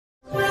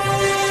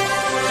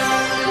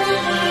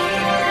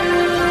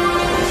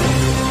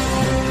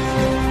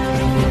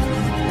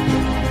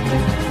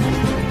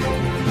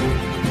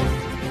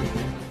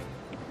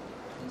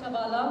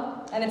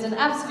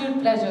absolute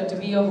pleasure to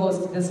be your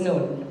host this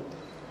noon.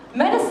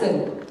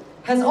 Medicine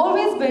has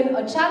always been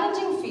a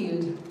challenging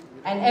field,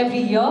 and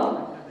every year,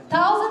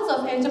 thousands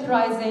of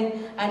enterprising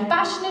and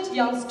passionate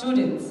young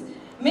students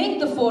make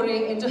the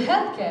foray into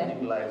healthcare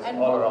and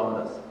all around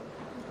us.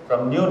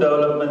 From new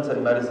developments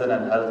in medicine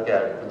and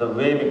healthcare to the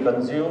way we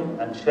consume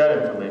and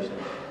share information,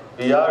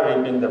 we are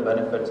reaping the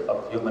benefits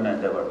of human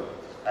endeavor.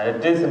 And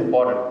it is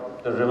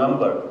important to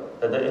remember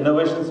that the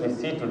innovations we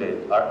see today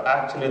are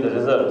actually the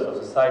results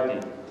of society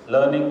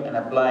learning and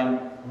applying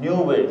new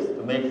ways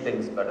to make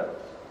things better.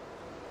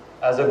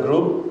 As a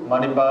group,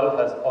 Manipal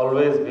has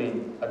always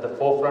been at the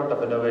forefront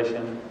of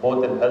innovation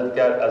both in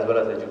healthcare as well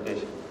as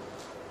education.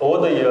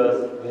 Over the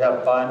years, we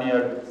have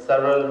pioneered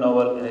several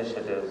novel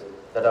initiatives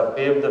that have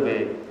paved the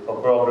way for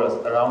progress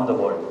around the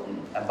world,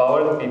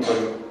 empowering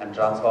people and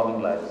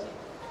transforming lives.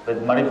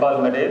 With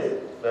Manipal MedAce,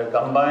 we are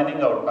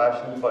combining our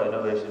passion for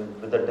innovation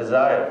with the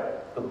desire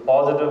to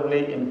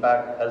positively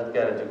impact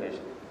healthcare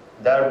education,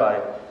 thereby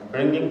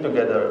bringing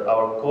together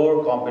our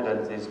core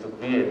competencies to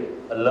create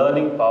a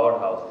learning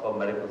powerhouse for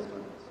medical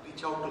students.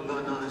 Reach out to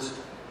learners,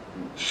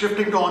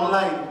 shifting to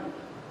online,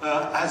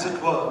 as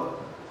it were,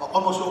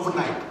 almost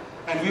overnight.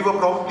 And we were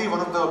probably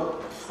one of the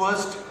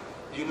first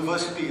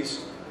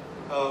universities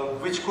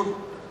which could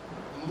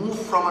move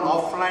from an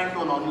offline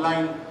to an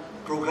online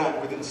program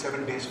within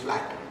 7 days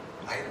flat.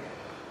 Right?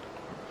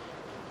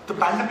 The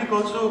pandemic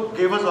also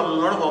gave us a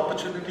lot of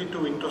opportunity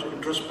to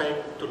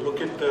introspect, to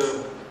look at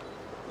the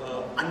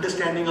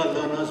understanding our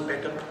learners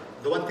better.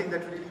 The one thing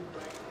that really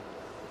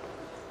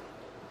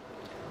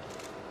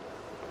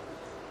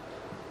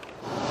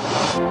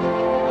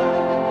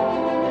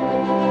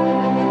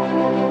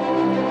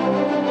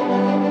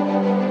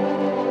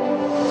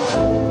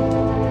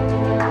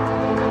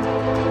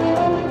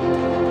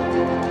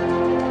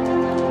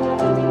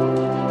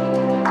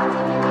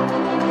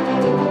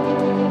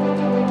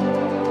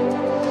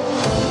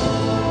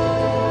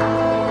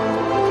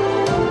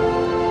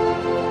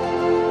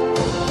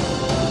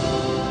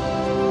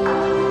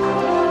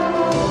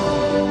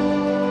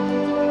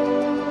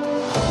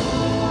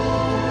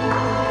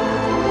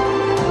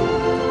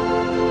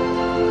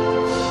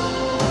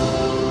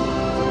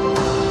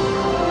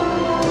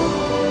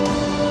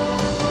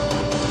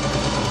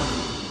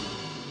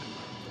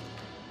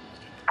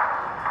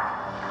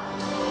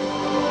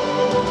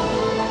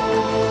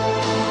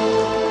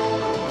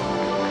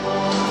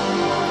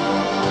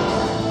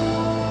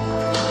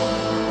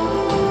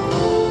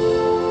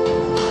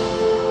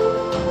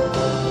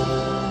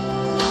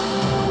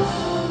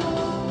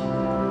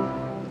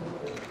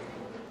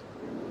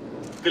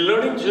The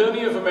learning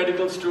journey of a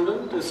medical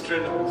student is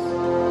strenuous.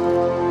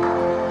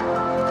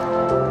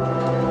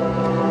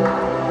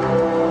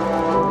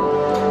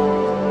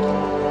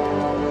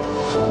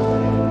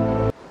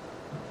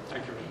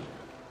 Thank you.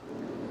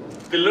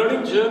 The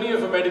learning journey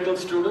of a medical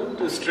student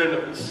is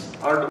strenuous.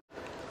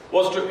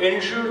 Was to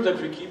ensure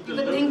that we keep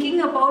the thinking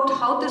about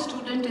how the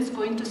student is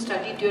going to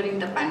study during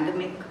the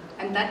pandemic,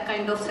 and that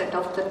kind of set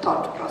off the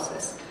thought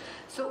process.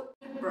 So,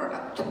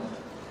 product.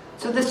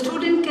 So the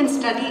student can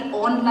study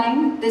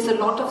online, there's a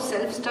lot of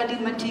self-study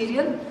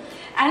material,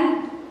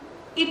 and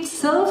it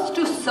serves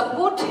to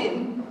support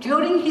him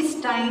during his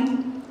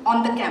time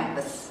on the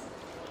campus.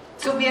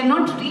 So we are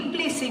not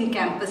replacing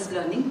campus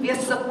learning, we are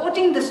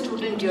supporting the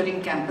student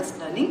during campus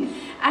learning,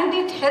 and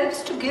it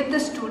helps to give the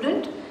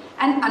student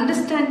an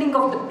understanding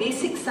of the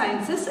basic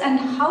sciences and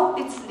how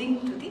it's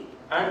linked to the...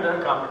 and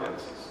their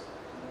competencies.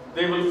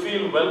 They will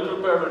feel well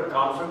prepared and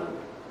confident.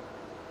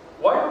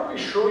 Why don't we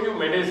show you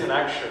MedAce in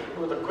action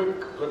with a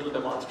quick little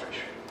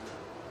demonstration?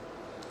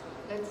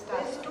 Let's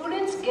start. The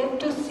students get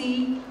to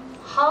see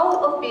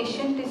how a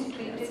patient is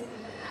treated.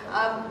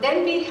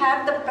 Then we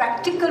have the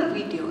practical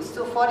videos.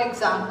 So for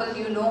example,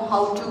 you know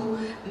how to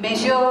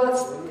measure,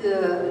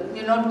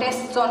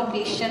 tests on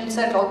patients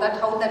and all that,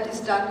 how that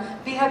is done.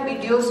 We have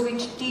videos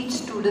which teach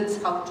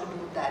students how to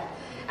do that.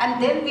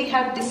 And then we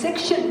have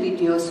dissection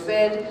videos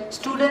where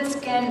students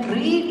can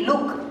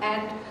re-look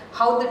at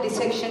how the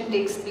dissection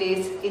takes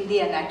place in the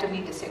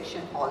anatomy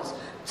dissection halls.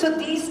 So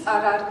these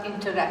are our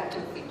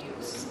interactive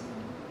videos.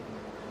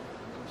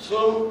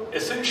 So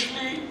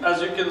essentially,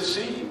 as you can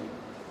see,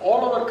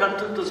 all our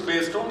content is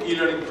based on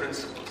e-learning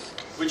principles,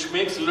 which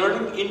makes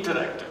learning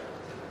interactive,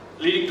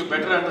 leading to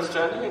better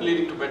understanding and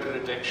leading to better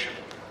retention.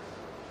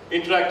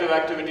 Interactive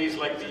activities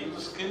like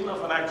the skill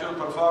of an actual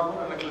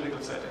performer in a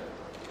clinical setting.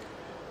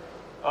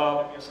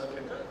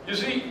 You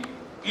see,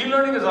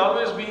 e-learning has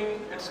always been,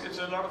 it's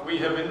a lot, we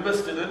have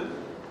invested in,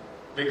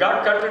 we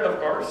got content of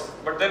course,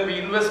 but then we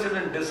invested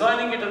in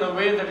designing it in a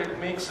way that it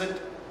makes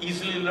it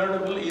easily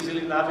learnable,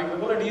 easily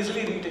navigable and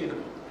easily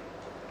retainable.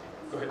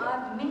 Go ahead.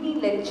 Our mini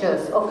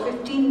lectures of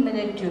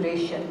 15-minute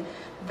duration,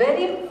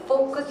 very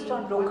focused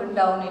on broken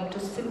down into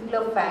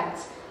simpler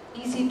facts,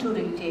 easy to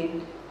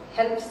retain,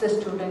 helps the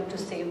student to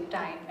save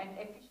time and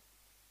efficiency.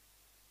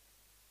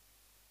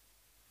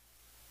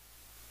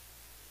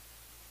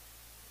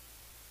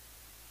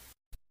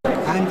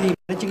 I am the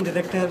Managing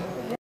Director,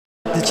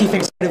 the Chief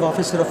Executive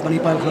Officer of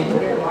Manipal Global.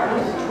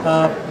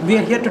 We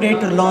are here today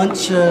to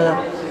launch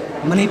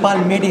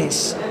Manipal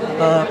MedAce.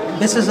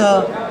 This is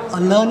a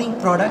learning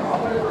product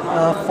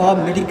for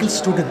medical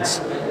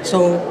students.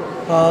 So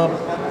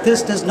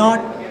this does not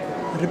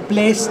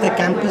replace the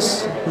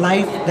campus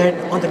life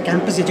or the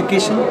campus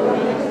education,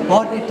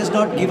 or it does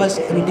not give us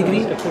any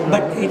degree,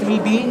 but it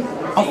will be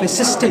of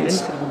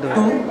assistance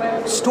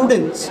to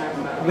students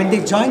when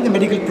they join the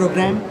medical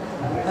program.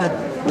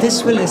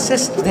 This will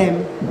assist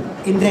them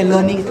in their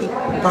learning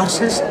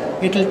process.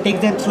 It will take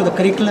them through the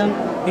curriculum.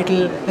 It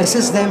will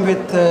assist them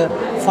with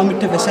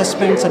formative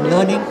assessments and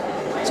learning.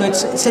 So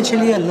it's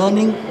essentially a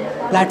learning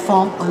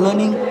platform, a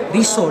learning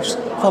resource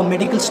for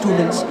medical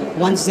students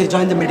once they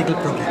join the medical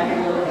program.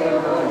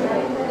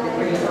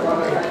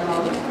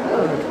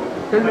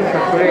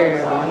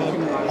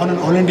 On an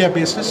all India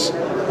basis,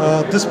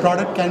 this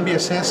product can be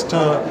assessed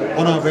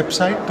on our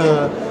website,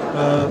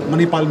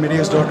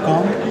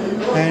 manipalmedias.com,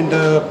 and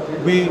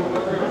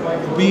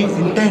we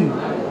intend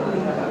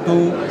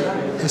to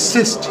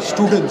assist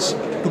students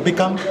to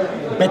become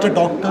better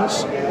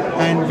doctors,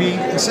 and we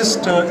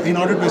assist in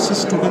order to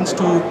assist students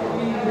to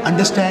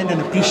understand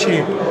and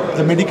appreciate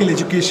the medical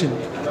education,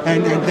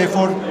 and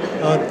therefore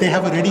they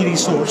have a ready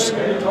resource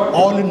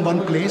all in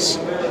one place.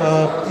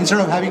 Instead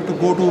of having to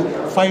go to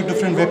 5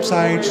 different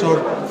websites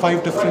or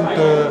 5 different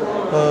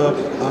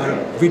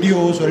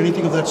videos or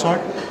anything of that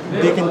sort,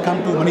 they can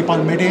come to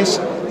Manipal MedAce,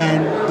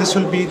 and this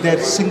will be their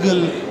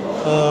single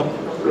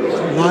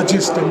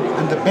largest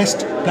and the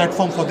best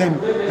platform for them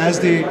as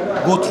they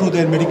go through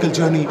their medical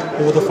journey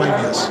over the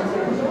 5 years.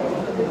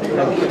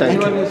 Thank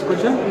you. Anyone has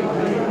question?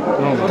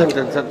 No.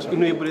 That's